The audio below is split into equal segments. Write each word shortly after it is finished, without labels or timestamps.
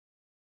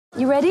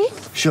You ready?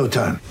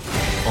 Showtime.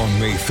 On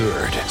May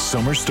 3rd,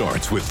 summer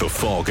starts with The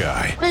Fall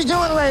Guy. Let's do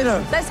it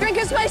later. Let's drink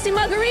a spicy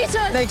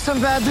margarita. Make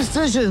some bad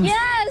decisions.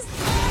 Yes!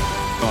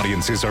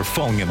 Audiences are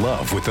falling in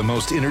love with the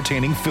most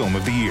entertaining film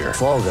of the year.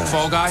 Fall Guy.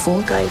 Fall Guy?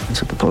 Fall Guy.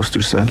 That's what the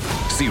poster said.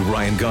 See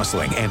Ryan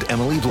Gosling and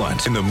Emily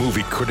Blunt in the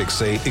movie critics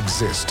say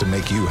exists to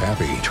make you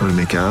happy. Trying to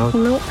make it out?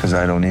 Nope. Because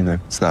I don't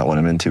either. It's not what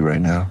I'm into right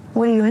now.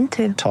 What are you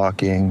into?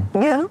 Talking.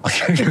 Yeah.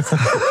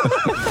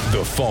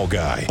 The Fall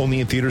Guy.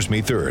 Only in theaters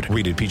May 3rd.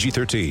 Rated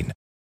PG-13.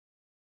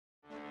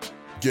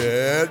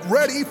 Get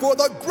ready for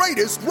the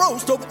greatest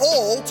roast of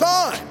all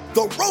time.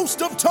 The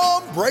Roast of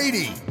Tom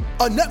Brady.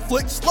 A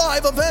Netflix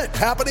live event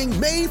happening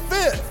May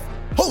 5th.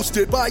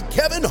 Hosted by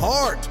Kevin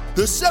Hart.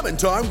 The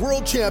 7-time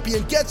world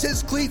champion gets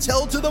his cleats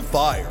held to the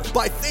fire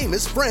by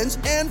famous friends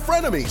and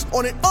frenemies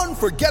on an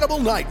unforgettable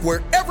night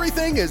where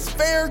everything is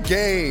fair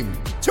game.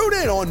 Tune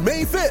in on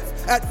May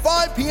 5th at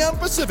 5 p.m.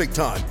 Pacific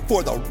time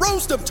for The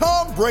Roast of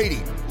Tom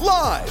Brady.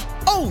 Live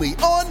only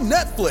on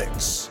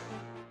Netflix.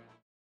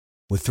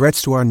 With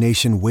threats to our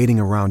nation waiting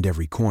around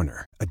every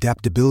corner,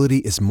 adaptability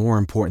is more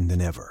important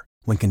than ever.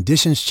 When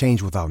conditions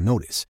change without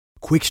notice,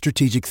 quick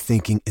strategic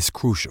thinking is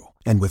crucial.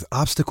 And with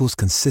obstacles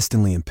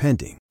consistently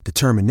impending,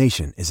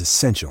 determination is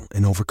essential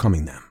in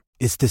overcoming them.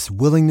 It's this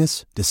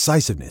willingness,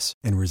 decisiveness,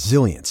 and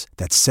resilience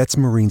that sets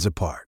Marines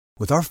apart.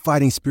 With our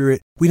fighting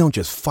spirit, we don't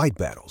just fight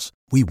battles,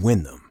 we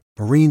win them.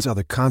 Marines are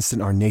the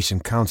constant our nation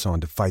counts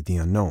on to fight the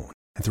unknown.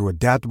 And through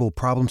adaptable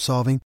problem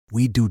solving,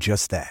 we do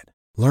just that.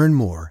 Learn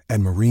more at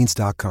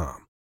marines.com.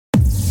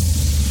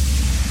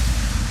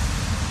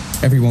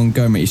 Everyone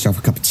go make yourself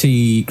a cup of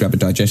tea, grab a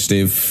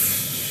digestive,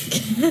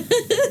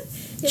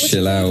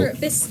 chill out. What's your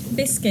favourite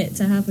biscuit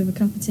to have with a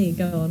cup of tea?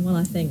 Go on, well,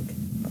 I think.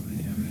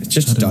 It's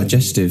just a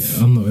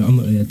digestive. I'm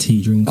not a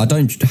tea drinker. I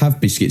don't have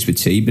biscuits with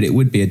tea, but it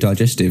would be a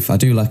digestive. I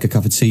do like a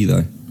cup of tea,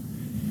 though.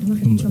 I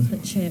like a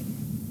chocolate chip.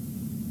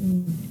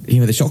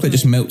 You know, the chocolate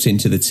just melts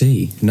into the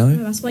tea, no?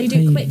 No, that's why you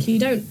do it quick. You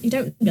don't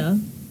linger.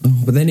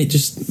 Oh, but then it's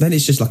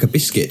just like a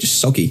biscuit,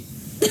 just soggy.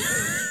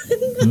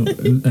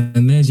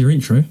 And there's your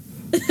intro.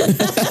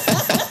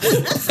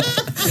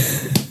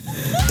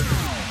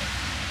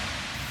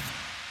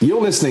 You're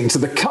listening to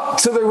the Cut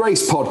to the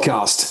Race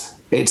podcast.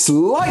 It's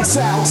lights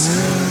out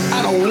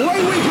and away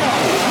we go.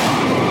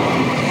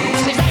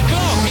 Is that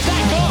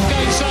clock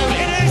going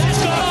slowly? It is. It's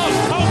gone.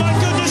 Oh my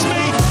goodness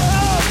me.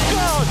 Oh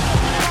God.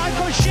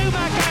 Michael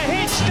Schumacher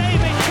hits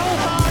David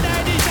Coulthard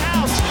and he's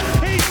out.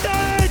 He's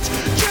done it.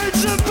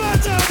 Jenson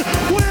Button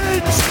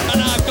wins.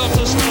 And I've got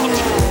to stop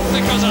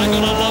because I've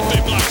got a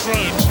lovely black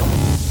throat.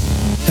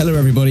 Hello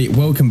everybody,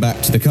 welcome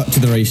back to the Cut to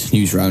the Race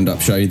News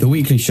Roundup Show, the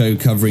weekly show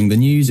covering the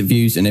news,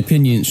 views and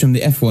opinions from the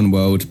F1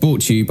 world,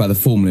 brought to you by the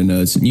Formula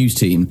Nerds news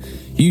team.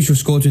 Usual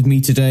squad with me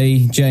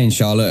today, Jay and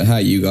Charlotte. How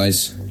are you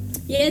guys?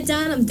 Yeah,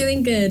 Dan, I'm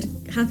doing good.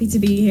 Happy to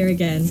be here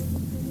again.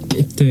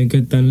 Doing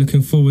good, Dan.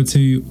 Looking forward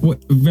to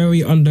what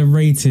very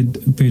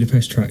underrated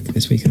Budapest track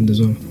this weekend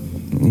as well.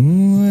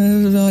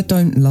 Well, I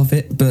don't love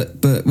it,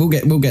 but we'll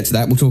get to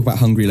that. We'll talk about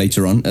Hungary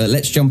later on.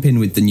 Let's jump in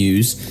with the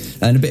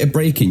news and a bit of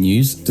breaking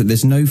news. That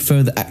there's no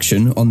further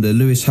action on the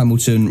Lewis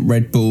Hamilton,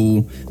 Red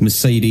Bull,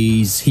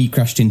 Mercedes, he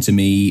crashed into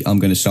me, I'm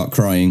going to start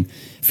crying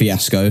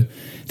fiasco.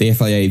 The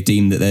FIA have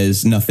deemed that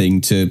there's nothing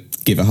to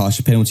give a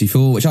harsher penalty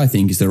for, which I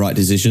think is the right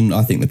decision.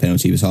 I think the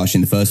penalty was harsh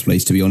in the first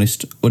place, to be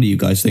honest. What do you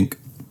guys think?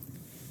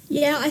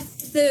 Yeah,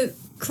 the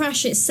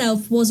crash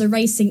itself was a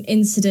racing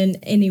incident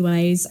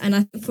anyways, and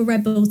I think for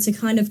Red Bull to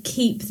kind of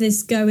keep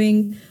this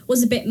going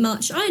was a bit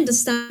much. I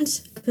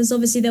understand, because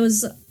obviously there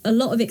was a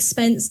lot of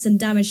expense and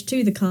damage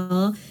to the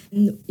car,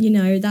 and you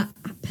know that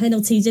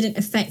penalty didn't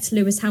affect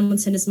Lewis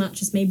Hamilton as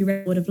much as maybe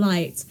Red Bull would have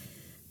liked,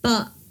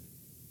 but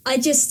I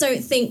just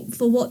don't think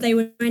for what they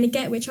were trying to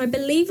get, which I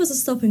believe was a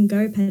stop and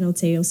go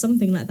penalty or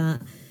something like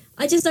that,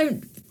 I just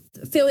don't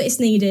feel it's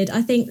needed.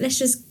 I think let's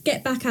just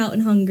get back out in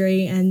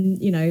Hungary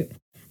and, you know,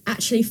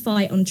 actually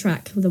fight on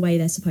track the way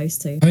they're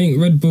supposed to. I think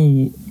Red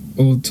Bull,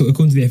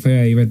 according to the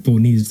FIA, Red Bull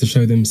needs to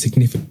show them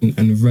significant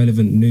and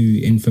relevant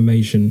new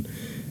information.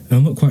 And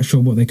I'm not quite sure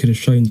what they could have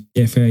shown.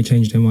 The FIA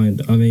changed their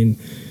mind. I mean,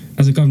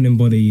 as a governing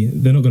body,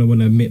 they're not going to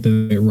want to admit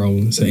that they're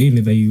wrong. So even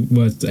if they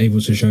were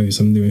able to show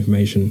some new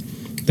information,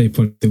 they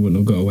probably wouldn't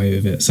have got away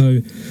with it.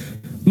 So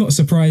not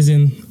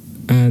surprising,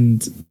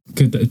 and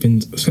good that it's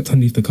been swept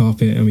underneath the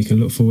carpet, and we can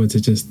look forward to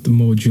just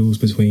more duels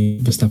between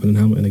Verstappen and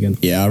Hamilton again.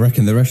 Yeah, I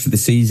reckon the rest of the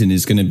season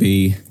is going to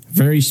be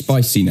very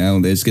spicy now.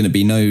 There's going to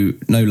be no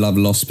love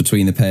lost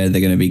between the pair.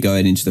 They're going to be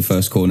going into the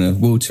first corner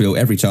wheel to wheel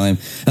every time,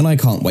 and I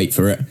can't wait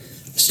for it.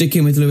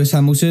 Sticking with Lewis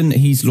Hamilton,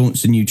 he's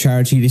launched a new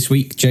charity this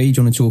week. Jay, do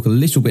you want to talk a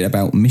little bit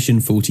about Mission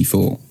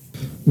 44?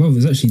 Well,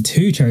 there's actually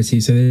two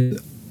charities. So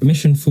there's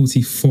Mission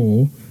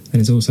 44, and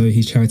there's also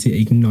his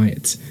charity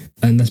Ignite.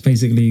 And that's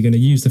basically going to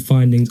use the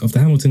findings of the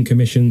Hamilton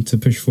Commission to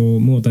push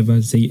for more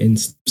diversity in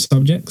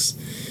subjects.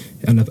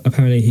 And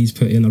apparently he's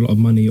put in a lot of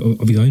money,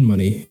 of his own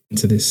money,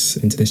 into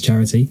this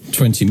charity.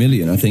 20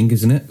 million, I think,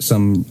 isn't it?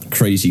 Some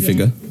crazy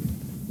figure.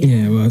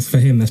 Yeah, well, for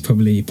him, that's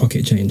probably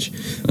pocket change.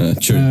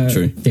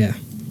 True. Yeah.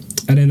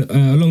 And then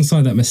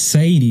alongside that,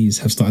 Mercedes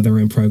have started their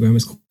own program.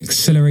 It's called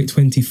Accelerate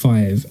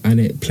 25, and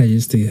it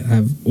pledges to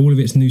have all of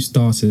its new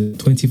starters,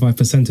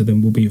 25% of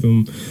them will be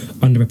from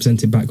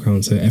underrepresented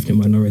backgrounds, so ethnic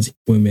minority,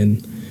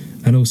 women,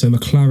 and also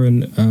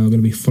McLaren are going to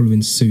be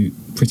following suit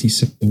pretty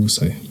soon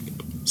also.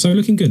 So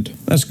looking good.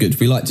 That's good.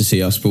 We like to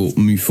see our sport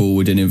move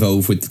forward and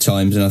evolve with the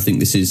times, and I think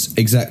this is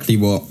exactly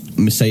what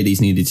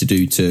Mercedes needed to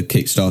do to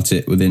kickstart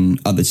it within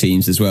other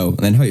teams as well. And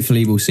then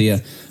hopefully we'll see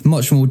a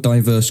much more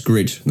diverse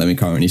grid than we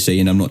currently see,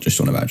 and I'm not just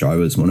on about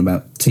drivers, I'm on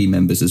about team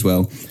members as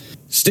well.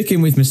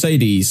 Sticking with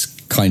Mercedes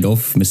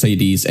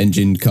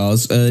engined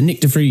cars,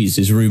 Nick de Vries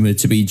is rumoured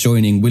to be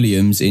joining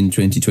Williams in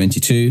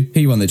 2022.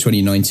 He won the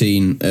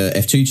 2019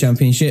 F2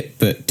 Championship,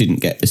 but didn't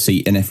get a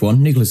seat in F1.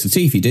 Nicholas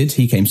Latifi did,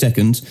 he came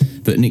second,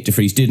 but Nick de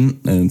Vries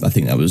didn't. I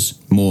think that was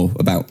more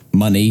about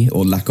money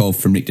or lack of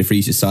from Nick de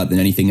Vries' side than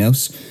anything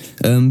else.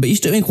 But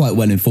he's doing quite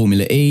well in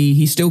Formula E,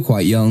 he's still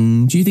quite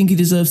young. Do you think he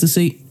deserves the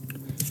seat?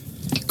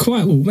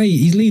 Quite well, mate.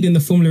 He's leading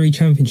the Formula E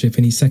Championship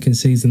in his second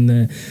season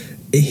there.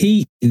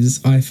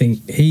 I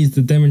think he's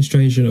the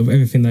demonstration of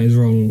everything that is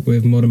wrong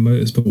with modern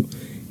motorsport.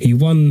 He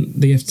won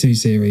the F2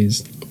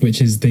 series, which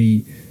is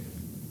the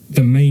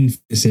main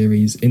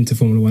series into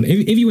Formula One.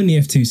 If you win the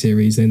F2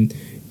 series, then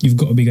you've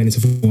got to be going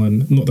into Formula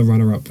One, not the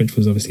runner-up, which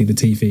was obviously the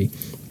TV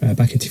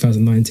back in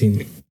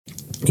 2019.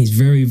 He's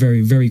very, very,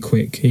 very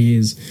quick.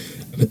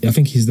 I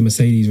think he's the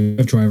Mercedes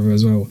reserve driver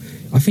as well.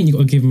 I think you've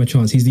got to give him a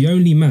chance. He's the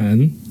only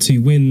man to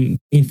win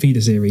in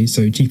feeder series,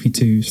 so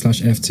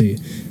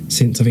GP2/F2,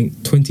 since I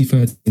think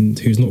 2013,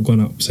 who's not gone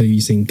up. So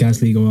you've seen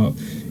Gasly go up,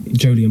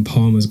 Jolyon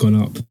Palmer's gone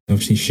up,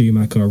 obviously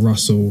Schumacher,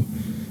 Russell,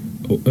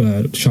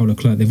 Charles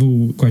Leclerc, they've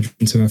all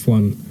graduated into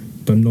F1,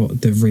 but not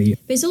De Vries.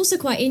 But it's also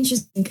quite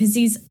interesting because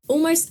he's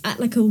almost at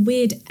like a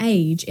weird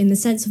age in the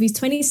sense of he's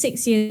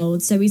 26 years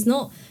old, so he's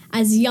not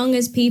as young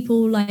as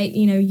people like,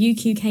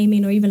 UQ came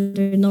in, or even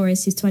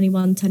Norris, who's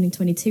 21, turning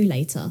 22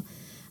 later.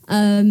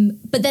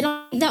 But then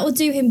that will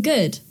do him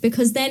good,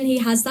 because then he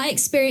has that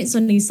experience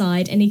on his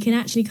side and he can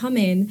actually come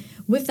in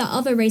with that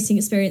other racing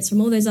experience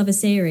from all those other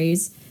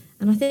series.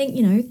 And I think,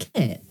 get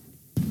it.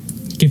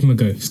 Give him a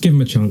go. Just give him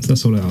a chance.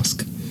 That's all I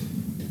ask.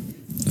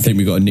 I think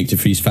we've got a Nick de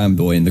Vries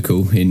fanboy in the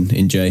call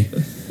in Jay.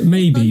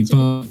 Maybe,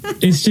 but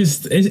it's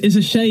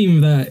a shame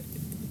that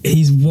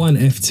he's won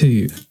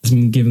F2, has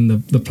been given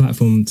the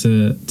platform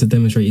to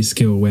demonstrate his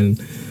skill when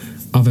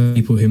other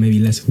people who may be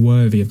less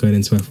worthy of going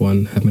into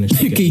F1 have managed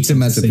to get Nikita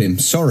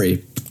Mazepin,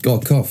 sorry,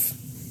 got a cough.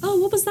 Oh,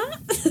 what was that?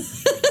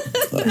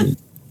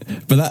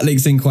 But that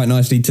links in quite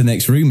nicely to the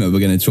next rumour we're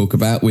going to talk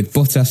about, with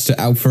Bottas to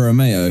Alfa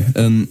Romeo.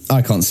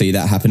 I can't see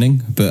that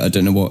happening, but I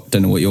don't know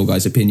what your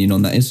guys' opinion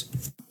on that is.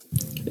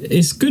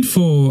 It's good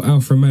for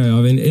Alfa Romeo.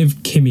 I mean,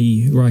 if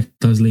Kimi Räikkönen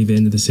does leave at the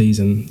end of the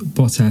season,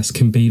 Bottas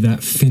can be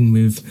that Finn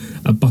with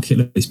a bucket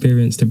of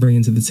experience to bring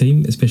into the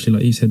team, especially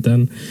like you said,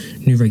 Dan,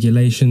 new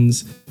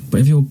regulations. But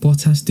if you're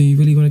Bottas, do you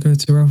really want to go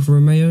to Alfa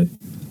Romeo?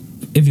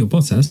 If you're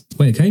Bottas,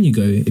 where can you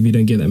go if you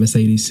don't get that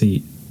Mercedes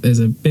seat? There's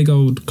a big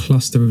old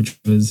cluster of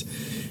drivers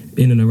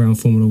in and around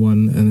Formula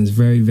One, and there's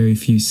very, very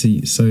few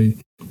seats. So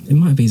it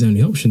might be his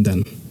only option,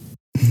 Dan.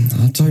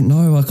 I don't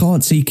know. I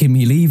can't see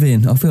Kimi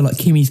leaving. I feel like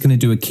Kimi's going to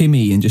do a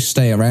Kimi and just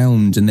stay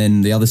around, and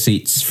then the other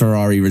seat's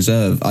Ferrari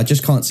reserve. I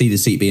just can't see the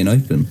seat being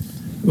open.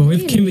 Well,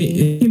 if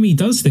Kimi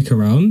does stick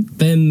around,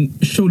 then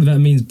surely that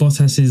means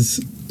Bottas is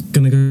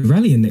going to go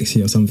rallying next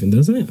year or something,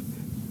 doesn't it?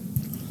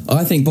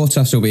 I think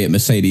Bottas will be at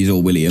Mercedes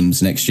or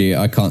Williams next year.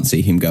 I can't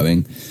see him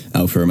going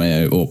Alfa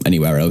Romeo or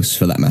anywhere else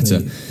for that matter.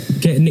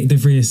 Get Nick de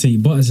Vries a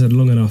seat. Bottas had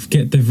long enough.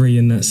 Get de Vries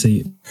in that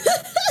seat.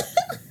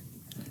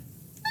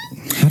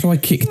 How do I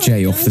kick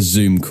Jay off the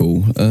Zoom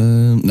call?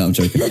 No, I'm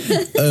joking.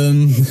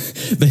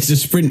 There's a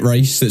sprint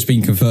race that's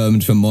been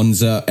confirmed for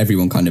Monza.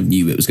 Everyone kind of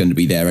knew it was going to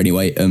be there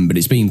anyway, but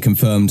it's been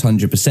confirmed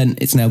 100%.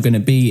 It's now going to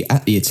be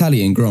at the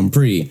Italian Grand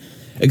Prix.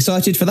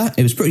 Excited for that?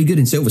 It was pretty good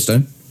in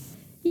Silverstone.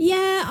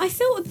 Yeah, I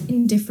felt a bit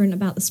indifferent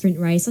about the sprint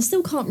race. I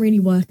still can't really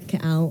work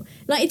it out.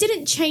 Like, it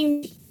didn't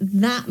change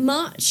that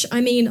much.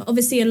 I mean,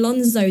 obviously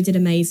Alonso did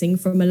amazing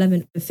from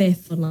 11th to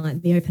 5th on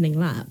like the opening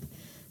lap.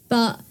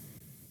 But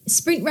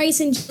sprint race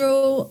in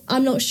general,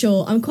 I'm not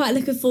sure. I'm quite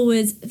looking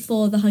forward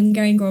for the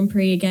Hungarian Grand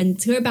Prix again,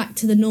 to go back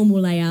to the normal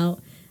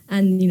layout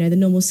and, the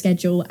normal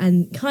schedule,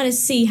 and kind of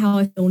see how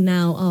I feel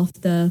now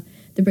after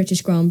the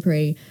British Grand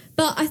Prix.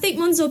 But I think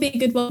Monza will be a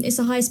good one. It's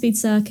a high-speed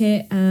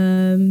circuit.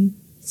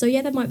 So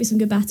yeah, there might be some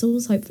good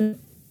battles, hopefully.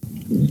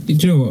 Do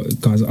you know what,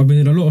 guys? I've been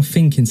in a lot of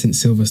thinking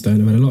since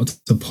Silverstone. I've had a lot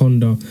to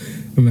ponder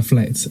and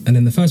reflect. And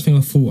then the first thing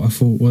I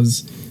thought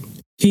was,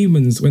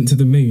 humans went to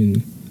the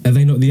moon. Are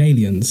they not the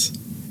aliens?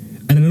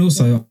 And then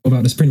also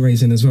about the sprint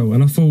racing as well.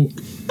 And I thought,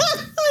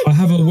 I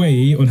have a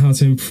way on how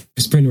to improve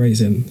sprint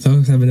racing. So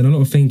I've been in a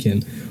lot of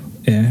thinking.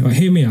 Yeah, right,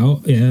 hear me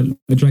out. Yeah,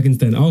 the Dragon's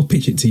Den. I'll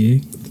pitch it to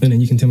you, and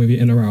then you can tell me if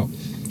you're in or out.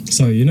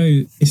 So,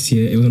 this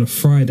year it was on a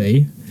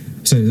Friday.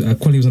 So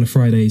quality was on a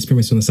Friday, sprint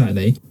racing on a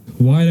Saturday.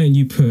 Why don't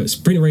you put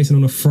sprint racing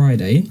on a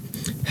Friday,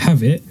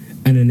 have it,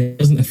 and then it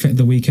doesn't affect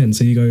the weekend?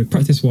 So you go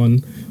practice one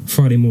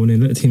Friday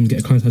morning, let the teams get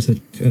acclimatized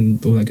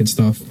and all that good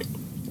stuff.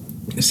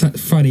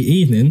 Friday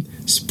evening,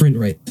 sprint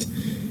race.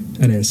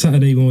 And then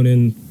Saturday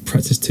morning,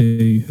 practice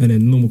 2, and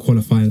then normal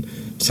qualifying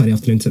Saturday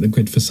afternoon to the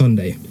grid for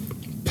Sunday.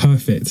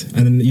 Perfect.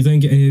 And then you don't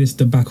get any of this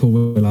debacle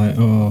where like,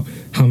 oh,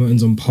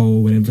 Hamilton's on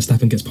pole when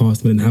Verstappen gets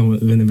past him,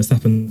 and when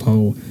Verstappen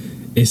pole.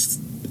 It's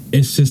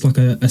just like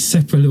a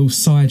separate little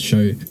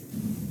sideshow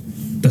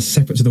that's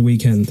separate to the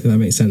weekend, if that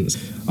makes sense.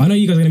 I know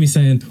you guys are going to be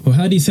saying, well,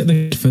 how do you set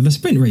the for the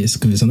sprint race?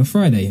 Because it's on a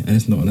Friday and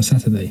it's not on a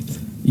Saturday.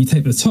 You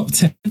take the top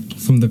 10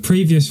 from the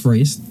previous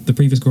race, the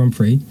previous Grand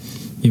Prix,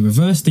 you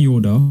reverse the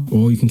order,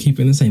 or you can keep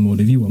it in the same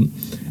order if you want,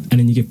 and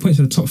then you give points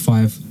to the top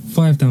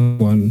 5 down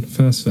 1,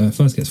 first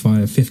gets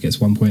 5, fifth gets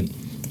 1 point.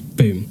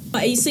 Boom.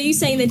 So you're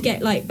saying they'd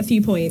get like a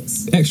few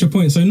points? Extra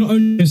points. So not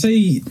only,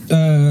 say,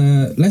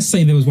 let's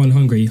say there was one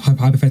Hungary,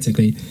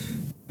 hypothetically,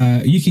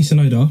 Yuki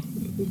Tsunoda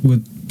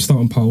would start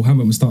on pole,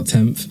 Hamilton would start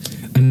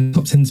 10th, and the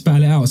top 10s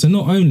battle it out. So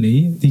not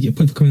only do you get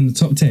points for coming in the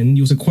top 10,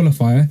 you also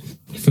qualify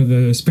for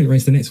the sprint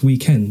race the next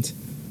weekend,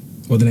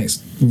 or the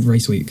next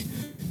race week.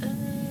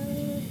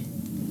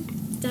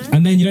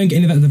 And then you don't get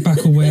any of that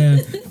debacle where,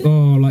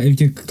 oh, like if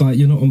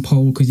you're not on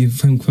pole because you've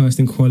come first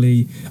in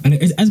quali, and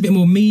it adds a bit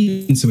more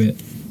meaning to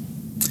it.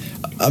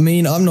 I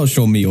mean, I'm not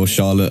sure me or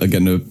Charlotte are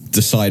going to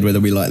decide whether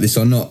we like this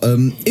or not.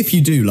 If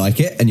you do like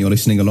it and you're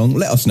listening along,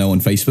 let us know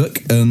on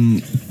Facebook.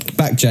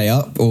 Back Jay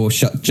up or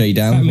shut Jay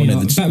down. One of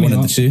the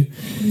two.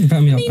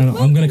 Back me up. And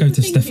I'm going to go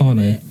to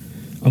Stefano.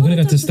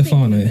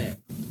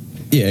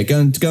 Yeah, go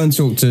and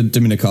talk to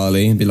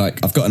Dominicali and be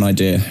like, I've got an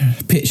idea.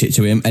 Pitch it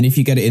to him, and if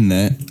you get it in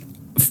there,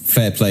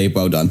 fair play,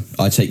 well done.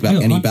 I take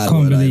back any bad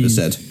word I ever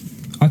said.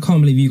 I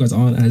can't believe you guys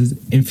aren't as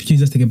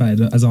enthusiastic about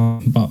it as I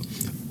am, but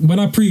when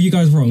I prove you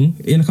guys wrong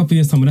in a couple of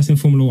years' time when that's in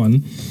Formula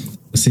 1,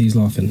 see who's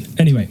laughing.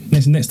 Anyway,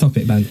 next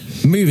topic, man.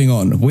 Moving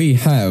on, we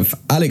have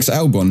Alex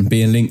Albon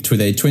being linked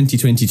with a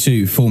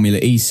 2022 Formula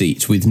E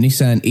seat with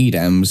Nissan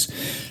Edams.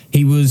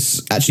 He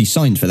was actually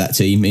signed for that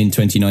team in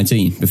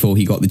 2019 before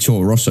he got the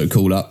Toro Rosso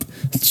call up.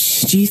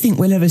 Do you think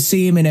we'll ever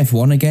see him in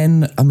F1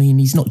 again? I mean,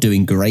 he's not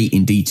doing great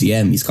in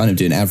DTM. He's kind of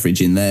doing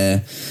average in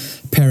there.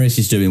 Perez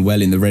is doing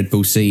well in the Red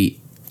Bull seat.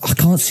 I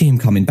can't see him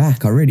coming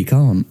back. I really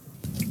can't.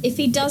 If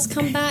he does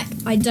come back,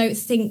 I don't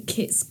think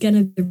it's going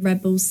to be the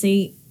Red Bull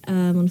seat,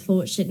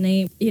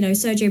 unfortunately. You know,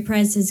 Sergio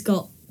Perez has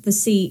got the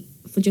seat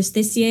for just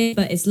this year,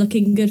 but it's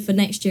looking good for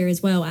next year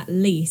as well, at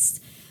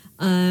least.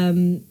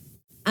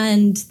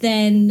 And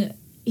then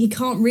he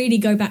can't really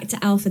go back to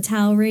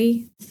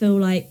AlphaTauri. I feel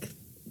like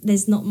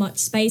there's not much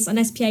space.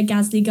 Unless Pierre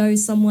Gasly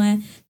goes somewhere,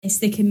 they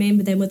stick him in,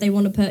 but then would they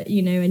want to put,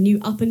 you know, a new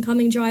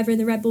up-and-coming driver in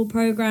the Red Bull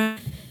program?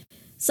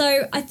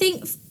 So I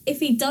think if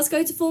he does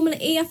go to Formula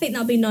E, I think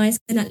that'll be nice,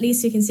 and at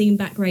least we can see him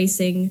back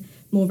racing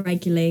more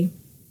regularly.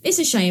 It's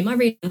a shame. I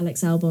really like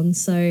Alex Albon,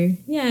 so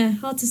yeah,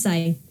 hard to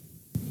say.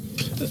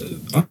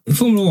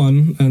 Formula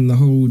 1 and the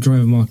whole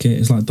driver market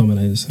is like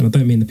dominoes, and I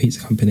don't mean the pizza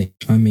company,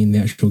 I mean the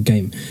actual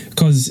game.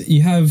 Because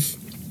you have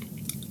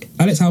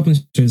Alex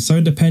Albon is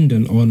so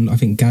dependent on, I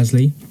think,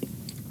 Gasly.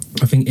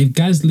 I think if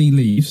Gasly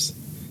leaves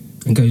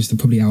and goes to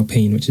probably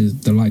Alpine, which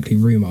is the likely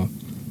rumour,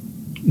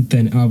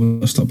 then Albon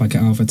will stop back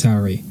at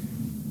AlphaTauri.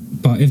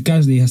 But if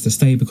Gasly has to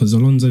stay because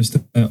Ocon's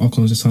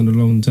just signed a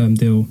long-term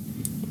deal,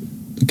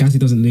 Gasly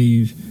doesn't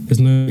leave, there's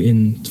no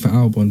in for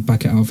Albon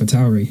back at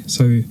AlphaTauri.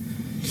 So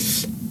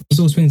it's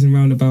all swings and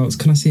roundabouts.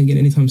 Can I see him again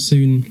anytime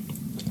soon?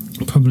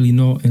 Probably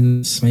not,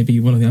 unless maybe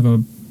one of the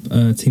other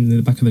teams in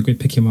the back of the grid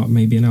pick him up,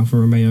 maybe an Alfa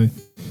Romeo.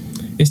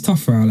 It's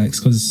tough for Alex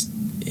because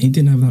he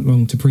didn't have that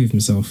long to prove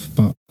himself,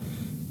 but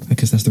I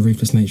guess that's the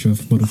ruthless nature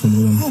of modern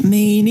Formula 1. I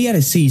mean, he had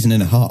a season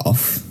and a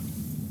half.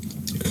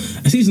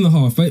 A season and a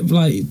half, but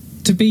like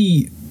to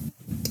be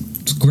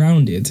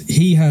grounded,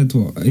 he had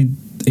what a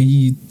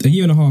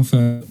year and a half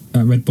at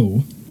Red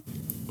Bull.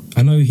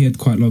 I know he had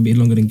quite a bit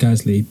longer than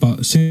Gasly,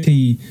 but as soon as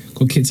he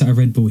got kicked out of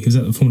Red Bull, he was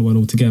at the Formula 1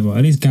 altogether.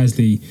 At least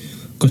Gasly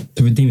got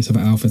to redeem himself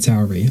at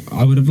AlphaTauri.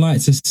 I would have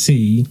liked to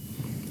see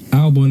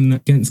Albon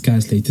against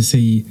Gasly to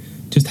see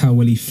just how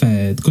well he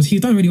fared, because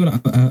he's done really well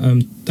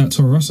at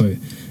Toro Rosso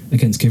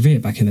against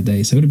Kvyat back in the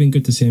day. So it would have been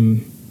good to see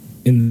him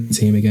in the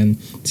team again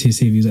to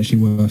see if he was actually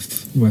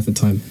worth the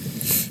time.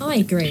 I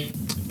agree.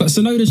 But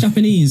Tsunoda's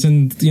Japanese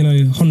and, you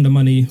know, Honda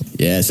money.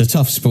 Yeah, it's a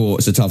tough sport.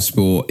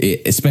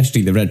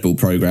 Especially the Red Bull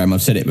program.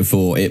 I've said it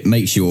before. It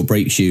makes you or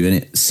breaks you, and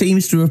it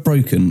seems to have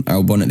broken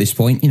Albon at this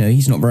point. You know,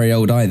 he's not very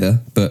old either,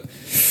 but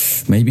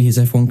maybe his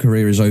F1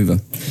 career is over.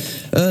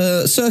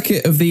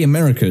 Circuit of the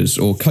Americas,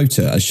 or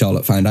COTA, as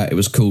Charlotte found out it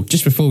was called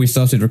just before we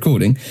started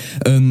recording,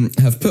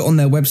 have put on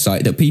their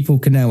website that people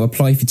can now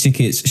apply for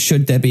tickets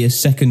should there be a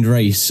second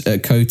race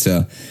at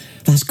COTA.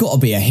 That's got to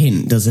be a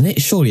hint, doesn't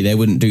it? Surely they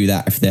wouldn't do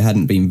that if there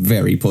hadn't been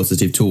very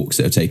positive talks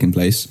that have taken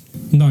place.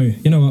 No,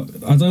 you know what?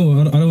 I don't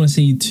want to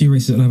see two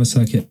races on another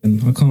circuit,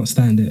 and I can't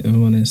stand it, if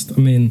I'm honest. I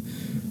mean,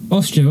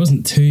 Austria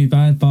wasn't too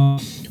bad, but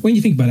when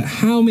you think about it,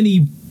 how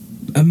many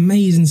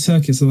amazing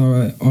circuits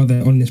are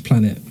there on this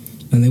planet?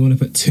 And they want to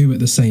put two at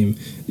the same.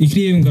 You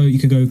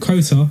could go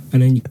COTA,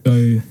 and then you could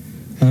go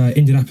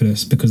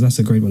Indianapolis, because that's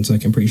a grade 1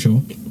 circuit, I'm pretty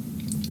sure.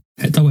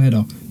 Double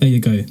header. There you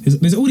go.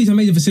 There's all these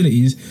amazing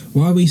facilities.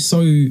 Why are we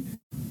so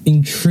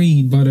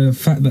intrigued by the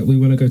fact that we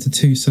want to go to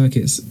 2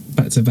 circuits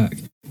back to back.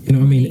 You know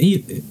what I mean?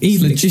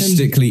 It's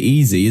logistically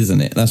easy,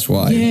 isn't it? That's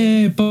why.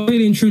 Yeah, but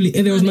really and truly,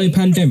 if there was no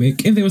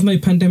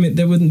pandemic,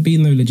 there wouldn't be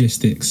no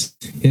logistics.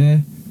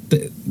 Yeah.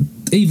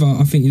 Either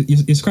I think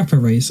you scrap a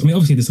race. I mean,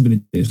 obviously this will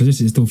be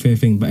logistics is still a fair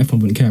thing, but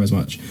F1 wouldn't care as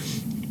much.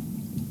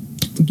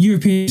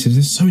 European races,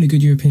 there's so many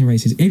good European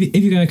races. If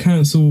you're going to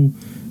cancel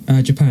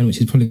Japan, which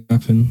is probably going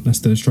to happen, that's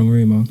the strong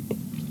rumour.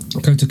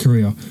 Go to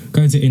Korea,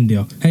 go to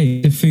India. Hey,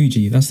 the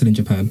Fuji, that's still in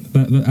Japan.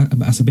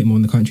 That's a bit more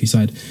on the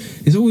countryside.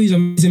 There's all these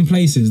amazing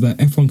places that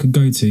F1 could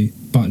go to,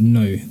 but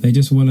no, they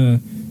just want to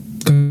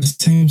go to the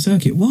same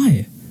circuit.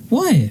 Why?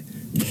 I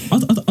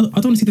don't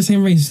want to see the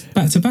same race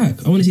back to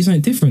back. I want to see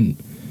something different.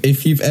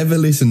 If you've ever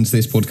listened to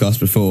this podcast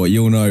before,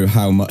 you'll know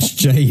how much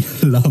Jay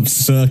loves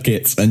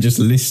circuits and just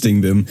listing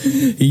them.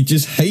 He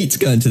just hates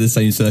going to the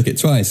same circuit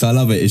twice. I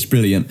love it. It's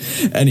brilliant.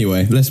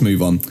 Anyway, let's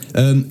move on.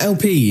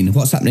 Alpine,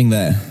 what's happening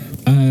there?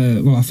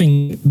 Well, I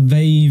think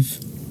they've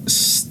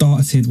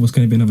started what's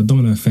going to be another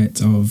domino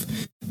effect of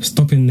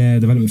stopping their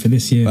development for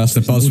this year. That's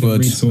the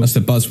buzzword. That's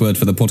the buzzword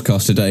for the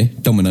podcast today.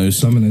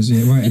 Dominoes. Dominoes,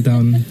 yeah. Write it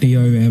down.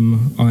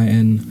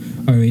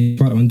 DOMINOE.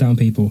 Write that one down,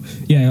 people.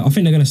 Yeah, I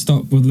think they're going to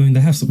stop. Well, I mean,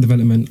 they have stopped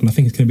development, and I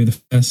think it's going to be the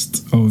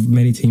first of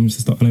many teams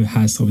to stop. I know it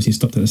has obviously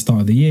stopped at the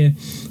start of the year,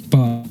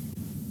 but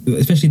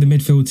especially the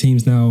midfield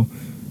teams now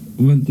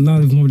they've not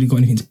really got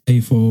anything to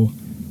pay for.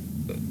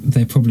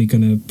 They're probably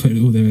going to put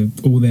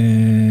all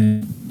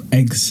their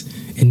eggs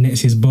in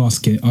next year's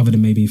basket, other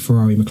than maybe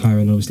Ferrari,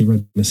 McLaren, and obviously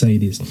Red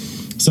Mercedes.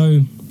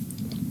 So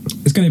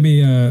it's going to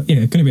be a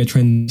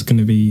trend. It's going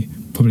to be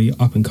probably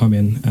up and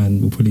coming,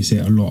 and we'll probably see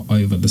it a lot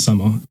over the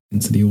summer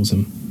into the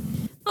autumn.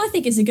 I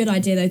think it's a good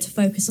idea though to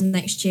focus on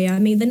next year. I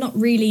mean, they're not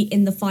really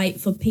in the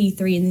fight for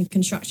P3 in the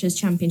Constructors'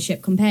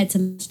 Championship compared to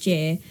last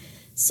year,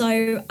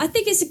 so I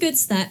think it's a good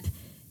step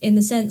in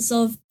the sense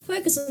of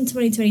focus on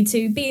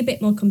 2022, be a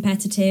bit more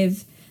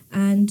competitive,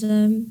 and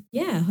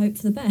hope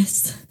for the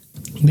best.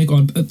 They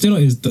got. Do you know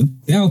what it is?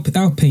 The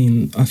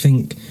Alpine, I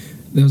think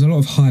there was a lot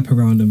of hype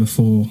around them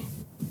before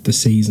the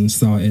season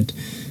started,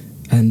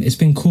 and it's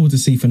been cool to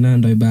see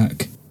Fernando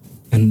back,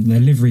 and their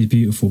livery is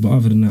beautiful. But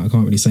other than that, I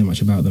can't really say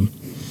much about them.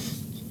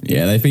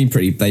 Yeah, they've been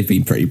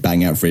pretty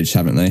bang average,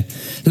 haven't they?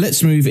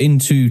 Let's move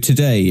into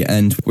today,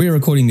 and we're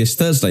recording this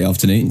Thursday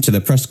afternoon, so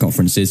the press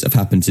conferences have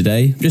happened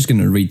today. I'm just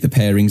going to read the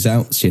pairings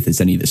out, see if there's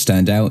any that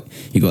stand out.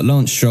 You've got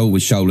Lance Stroll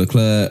with Charles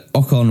Leclerc,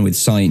 Ocon with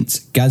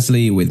Sainz,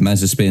 Gasly with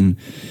Mazepin,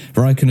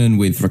 Raikkonen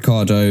with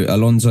Ricciardo,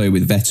 Alonso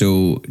with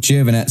Vettel,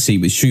 Giovinazzi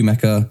with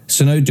Schumacher,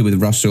 Tsunoda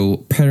with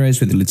Russell, Perez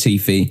with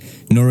Latifi,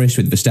 Norris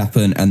with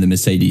Verstappen, and the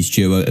Mercedes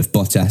duo of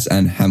Bottas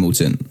and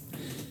Hamilton.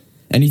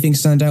 Anything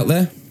stand out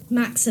there?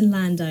 Max and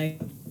Lando,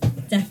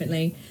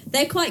 definitely.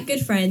 They're quite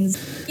good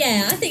friends.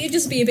 Yeah, I think it'd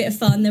just be a bit of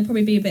fun. There'll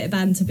probably be a bit of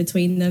banter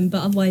between them,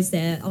 but otherwise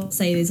I'll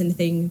say there's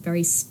anything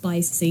very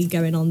spicy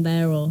going on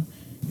there or,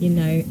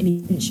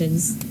 any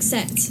tensions.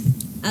 Except,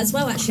 as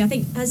well, actually, I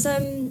think, has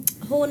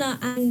Horner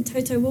and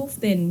Toto Wolff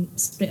been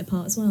split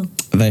apart as well?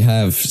 They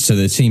have. So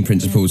the team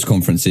principals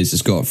conferences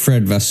has got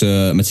Fred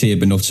Vasseur, Mattia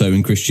Binotto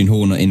and Christian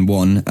Horner in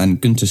one, and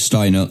Gunther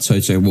Steiner,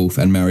 Toto Wolff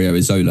and Mario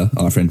Isola,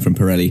 our friend from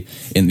Pirelli,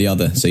 in the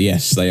other. So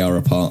yes, they are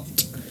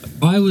apart.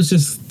 I was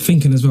just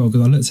thinking as well,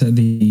 because I looked at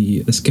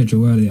the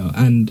schedule earlier,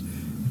 and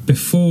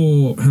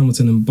before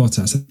Hamilton and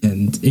Bottas at the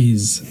end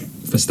is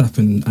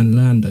Verstappen and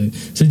Lando.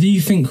 So do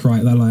you think,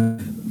 right, that like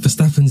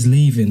Verstappen's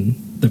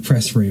leaving the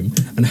press room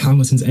and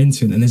Hamilton's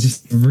entering, and there's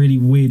just a really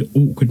weird,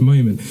 awkward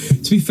moment?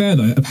 To be fair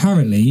though,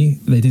 apparently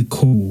they did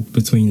call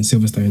between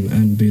Silverstone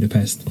and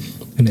Budapest,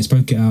 and they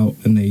spoke it out,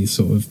 and they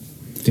sort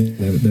of,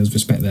 there was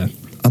respect there.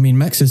 I mean,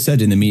 Max has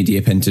said in the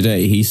media pen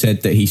today, he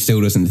said that he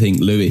still doesn't think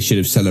Lewis should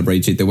have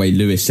celebrated the way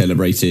Lewis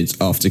celebrated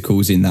after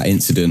causing that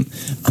incident.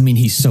 I mean,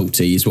 he's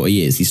salty, is what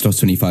he is. He's lost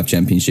 25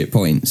 championship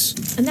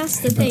points. And that's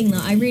the thing,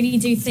 that I really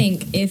do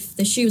think if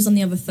the shoe was on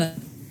the other foot,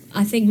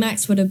 I think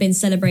Max would have been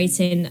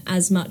celebrating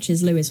as much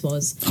as Lewis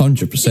was.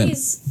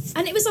 100%.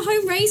 And it was a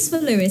home race for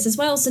Lewis as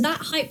well, so that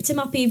hyped him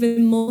up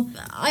even more.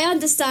 I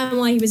understand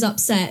why he was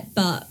upset,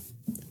 but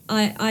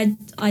I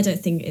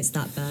don't think it's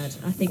that bad.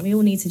 I think we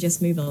all need to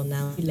just move on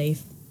now and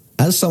leave.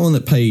 As someone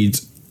that paid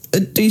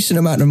a decent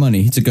amount of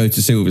money to go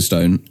to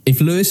Silverstone,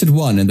 if Lewis had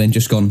won and then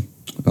just gone,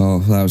 oh,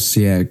 that was,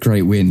 a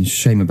great win,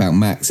 shame about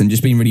Max, and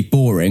just been really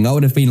boring, I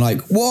would have been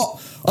like,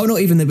 what? I'm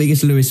not even the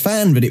biggest Lewis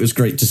fan, but it was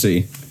great to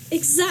see.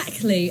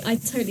 Exactly, I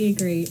totally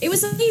agree. It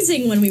was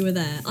amazing when we were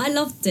there. I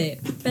loved it.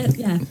 But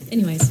yeah,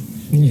 anyways.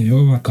 Yeah,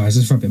 all right, guys,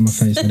 just rub it in my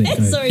face. I didn't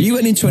go. Sorry, you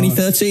went in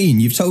 2013.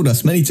 You've told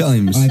us many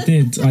times. I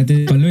did.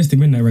 But Lewis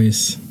didn't win that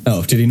race.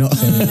 Oh, did he not?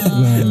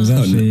 No, it was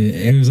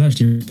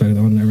actually Rosberg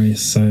that won that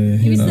race. So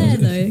he was there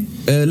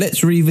though.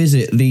 Let's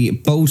revisit the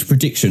bold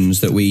predictions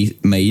that we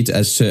made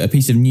as a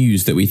piece of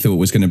news that we thought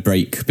was going to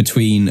break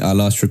between our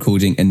last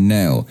recording and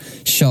now.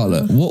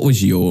 Charlotte, what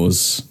was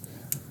yours?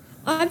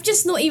 I'm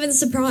just not even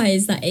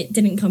surprised that it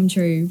didn't come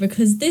true,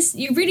 because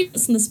you really put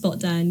us on the spot,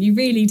 Dan. You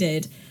really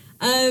did.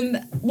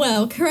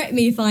 Well, correct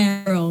me if I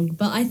am wrong,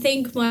 but I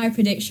think my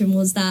prediction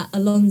was that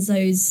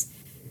Alonso's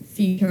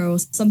future or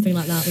something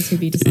like that was to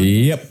be decided.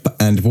 Yep.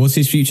 And was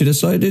his future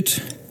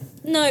decided?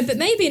 No, but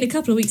maybe in a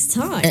couple of weeks'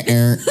 time.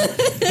 I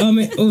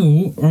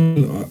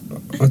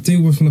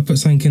do want to put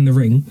something in the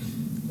ring.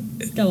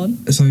 Go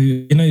on. So,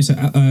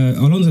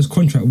 Alonso's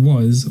contract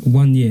was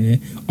 1 year,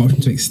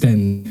 option to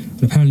extend.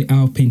 And apparently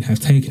Alpine have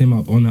taken him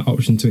up on that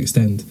option to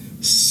extend.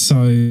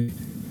 So,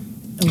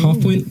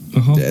 half point?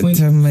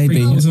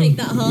 Maybe. I'll take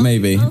that half.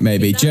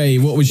 Maybe. Jay,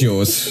 what was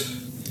yours?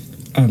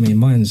 I mean,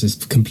 mine's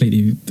just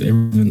completely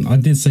irrelevant. I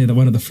did say that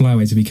one of the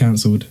flyways would be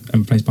cancelled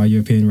and replaced by a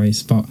European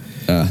race, but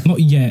not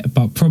yet,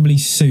 but probably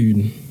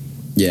soon.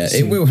 Yeah,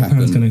 it will happen.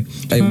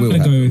 It will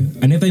happen.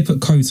 And if they put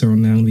Kota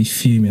on there, I'll be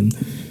fuming.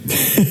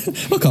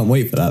 I can't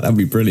wait for that. That'd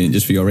be brilliant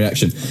just for your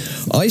reaction.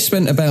 I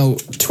spent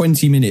about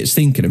 20 minutes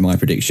thinking of my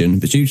prediction,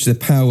 but due to the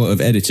power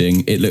of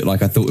editing, it looked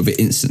like I thought of it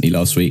instantly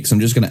last week, so I'm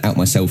just going to out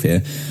myself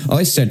here.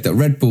 I said that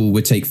Red Bull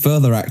would take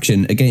further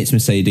action against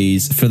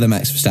Mercedes for the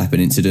Max Verstappen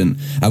incident.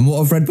 And what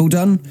have Red Bull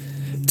done?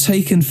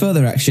 Taken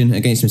further action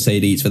against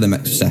Mercedes for the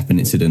Max Verstappen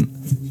incident.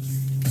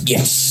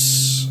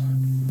 Yes!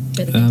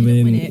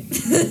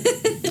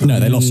 No,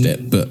 they lost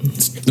it, but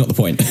it's not the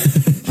point.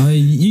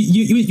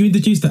 You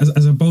introduced that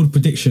as a bold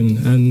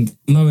prediction, and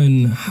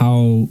knowing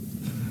how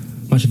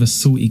much of a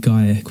salty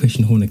guy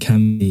Christian Horner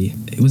can be,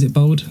 was it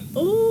bold?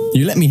 Ooh.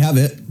 You let me have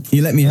it.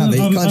 You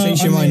can't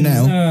change your mind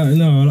now.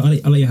 No,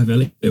 I'll let you have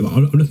it.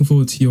 I'm looking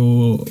forward to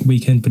your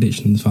weekend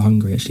predictions for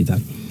Hungary, actually,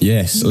 Dan.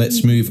 Yes,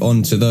 let's move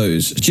on to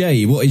those.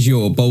 Jay, what is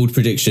your bold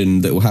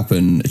prediction that will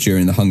happen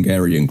during the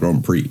Hungarian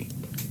Grand Prix?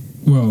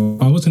 Well,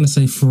 I was going to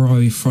say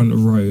Ferrari front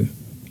row.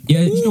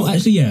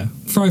 Yeah,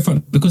 Ferrari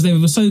front, because they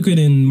were so good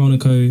in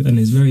Monaco and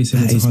it's very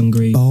similar to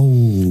Hungary.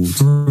 Bold.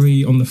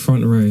 Ferrari on the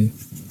front row.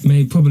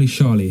 Maybe probably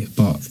Charlie,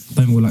 but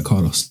don't rule like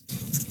Carlos.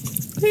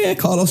 Yeah,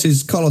 Carlos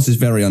is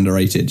very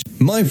underrated.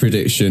 My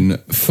prediction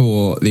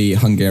for the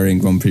Hungarian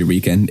Grand Prix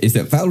weekend is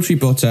that Valtteri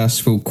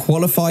Bottas will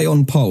qualify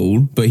on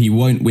pole, but he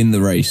won't win the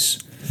race.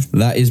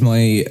 That is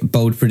my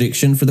bold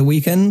prediction for the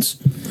weekend.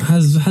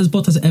 Has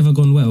Bottas ever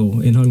gone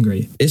well in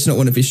Hungary? It's not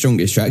one of his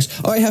strongest tracks.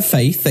 I have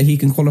faith that he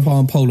can qualify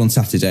on pole on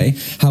Saturday.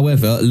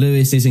 However,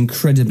 Lewis is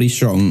incredibly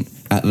strong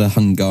at the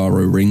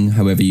Hungaroring,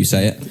 however you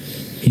say it.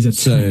 He's a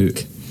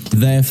tank.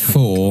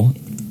 Therefore,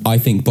 I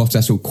think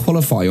Bottas will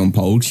qualify on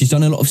pole. She's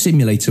done a lot of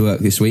simulator work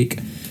this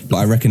week, but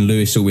I reckon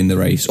Lewis will win the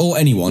race. Or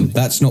anyone.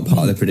 That's not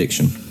part of the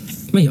prediction.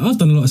 Mate, I've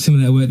done a lot of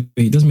simulator work.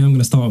 It doesn't mean I'm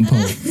going to start on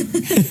pole.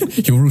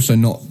 You're also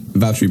not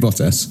Valtteri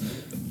Bottas.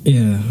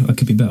 Yeah, I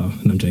could be better.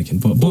 No, I'm joking.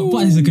 But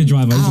Bottas is a good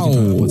driver. He's a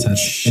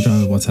good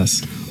driver,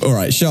 Bottas. All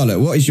right, Charlotte,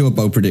 what is your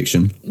bold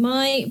prediction?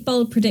 My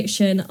bold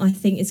prediction, I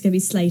think, is going to be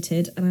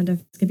slated, and I don't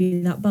think it's going to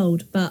be that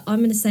bold, but I'm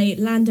going to say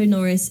Lando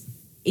Norris,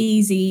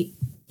 easy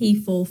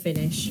P4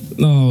 finish.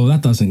 No,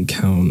 that doesn't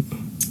count.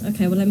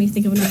 Okay, well, let me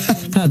think of another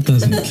one. That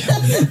doesn't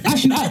count.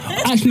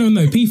 Actually,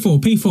 no.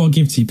 P4 I'll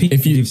give to you.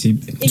 If you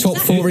top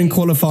 4 in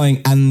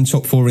qualifying and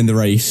top 4 in the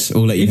race,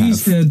 I'll let you have.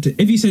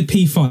 If you said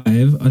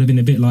P5, I'd have been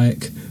a bit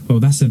like, well,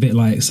 that's a bit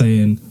like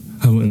saying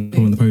I'm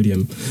on the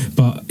podium.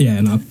 But yeah,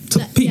 no.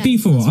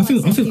 P4. I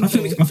think we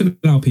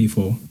allow P4.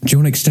 Do you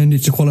want to extend it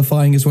to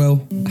qualifying as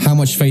well? How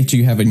much faith do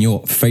you have in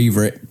your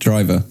favourite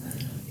driver?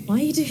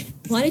 Why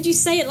did you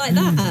say it like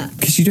that?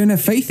 Because you don't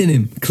have faith in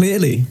him,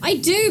 clearly. I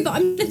do, but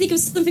I'm going to think of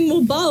something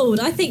more bold.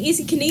 I think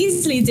he can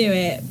easily do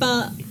it,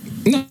 but...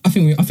 No, I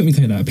think we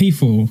take that.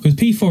 P4, because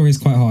P4 is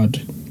quite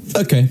hard.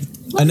 Okay.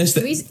 Well,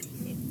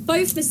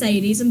 both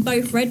Mercedes and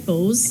both Red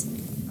Bulls,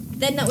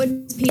 then that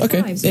would be P5.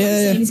 Okay.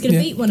 So he's going to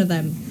beat one of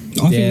them.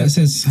 I think that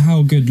says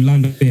how good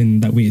Lando's been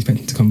that we expect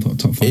him to come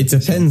top 5. It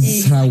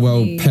depends how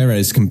well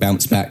Perez can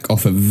bounce back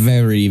off a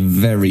very,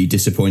 very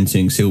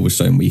disappointing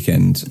Silverstone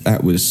weekend.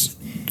 That was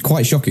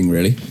quite shocking,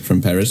 really,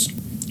 from Perez.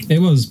 It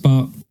was,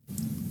 but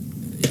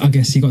I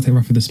guess you got to take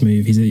rough with the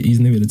smooth. He's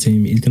new at the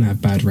team. He's going to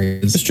have bad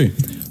races. That's true.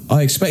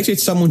 I expected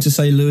someone to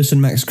say Lewis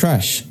and Max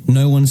crash.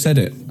 No one said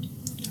it.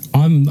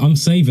 I'm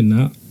saving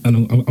that,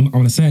 and I'm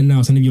going to say it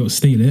now, so none of you will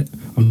steal it.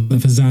 I'm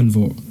for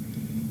Zandvoort.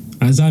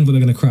 At Zandvoort, they're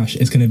going to crash.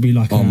 It's going to be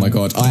like my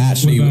God.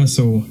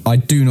 reversal. I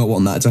do not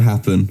want that to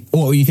happen.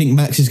 Or you think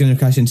Max is going to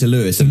crash into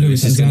Lewis? And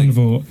Lewis at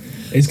Zandvoort.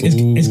 It's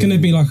going to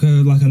be like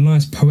a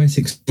nice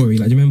poetic story.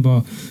 Like, do you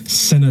remember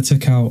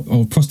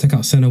Prost took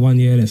out Senna 1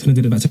 year, Senna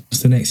did it back to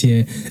Prost the next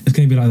year. It's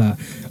going to be like that.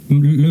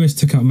 Lewis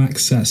took out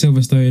Max at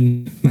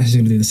Silverstone. Max is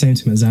going to do the same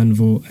to him at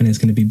Zandvoort, and it's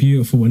going to be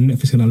beautiful, and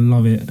Netflix is going to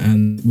love it,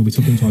 and we'll be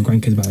talking to our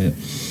grandkids about it.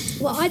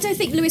 Well, I don't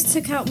think Lewis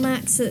took out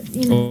Max at,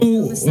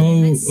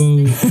 Silverstone.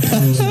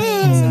 It's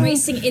a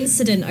racing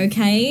incident,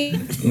 okay?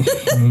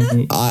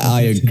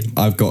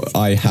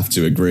 I have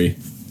to agree.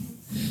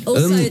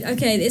 Also,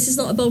 okay, this is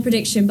not a bold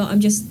prediction, but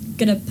I'm just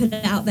going to put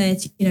it out there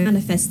to,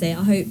 manifest it.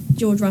 I hope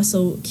George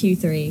Russell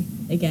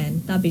Q3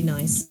 again. That'd be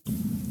nice.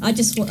 I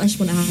just want it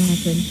to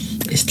happen.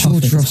 It's tough.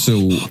 George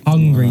Russell.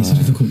 Hungary, such a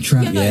difficult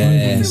track. Yeah,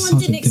 everyone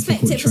didn't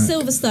expect it for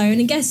Silverstone,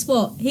 and guess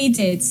what? He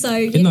did.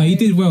 So he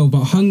did well,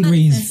 but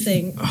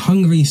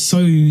Hungary's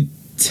so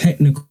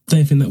technical. I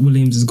don't think that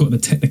Williams has got the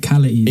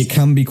technicalities. It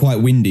can be quite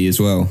windy as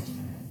well.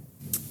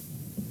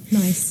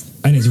 Nice.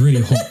 and it's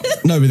really hot.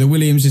 No, but the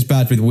Williams is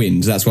bad with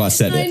wind. That's why I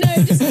said I it.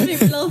 know, just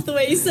made me laugh the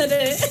way you said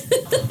it.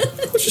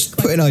 Just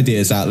putting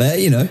ideas out there,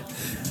 you know.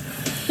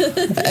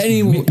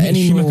 Any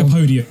Schumacher more?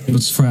 podium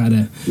was throw out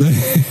there.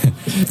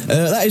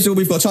 That is all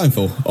we've got time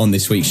for on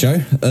this week's show.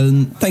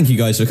 Thank you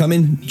guys for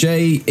coming.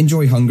 Jay,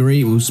 enjoy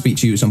Hungary. We'll speak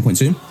to you at some point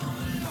soon.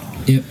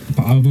 Yep,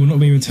 but I will not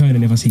be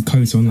returning if I see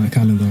Kota on that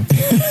calendar.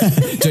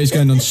 Jay's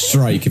going on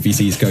strike if he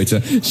sees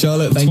Kota.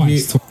 Charlotte, thank you.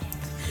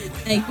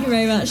 Thank you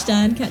very much,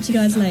 Dan. Catch you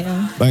guys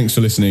later. Thanks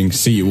for listening.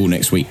 See you all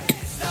next week.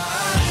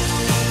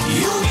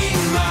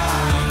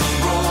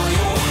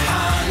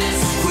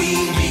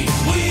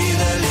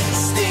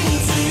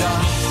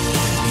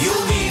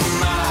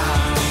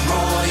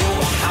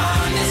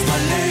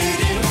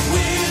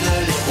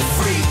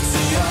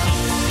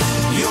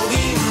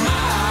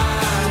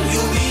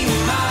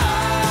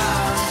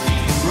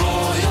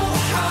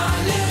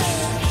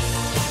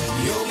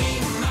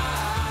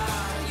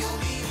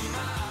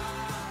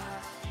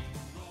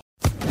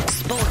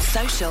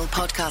 Social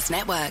Podcast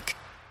Network.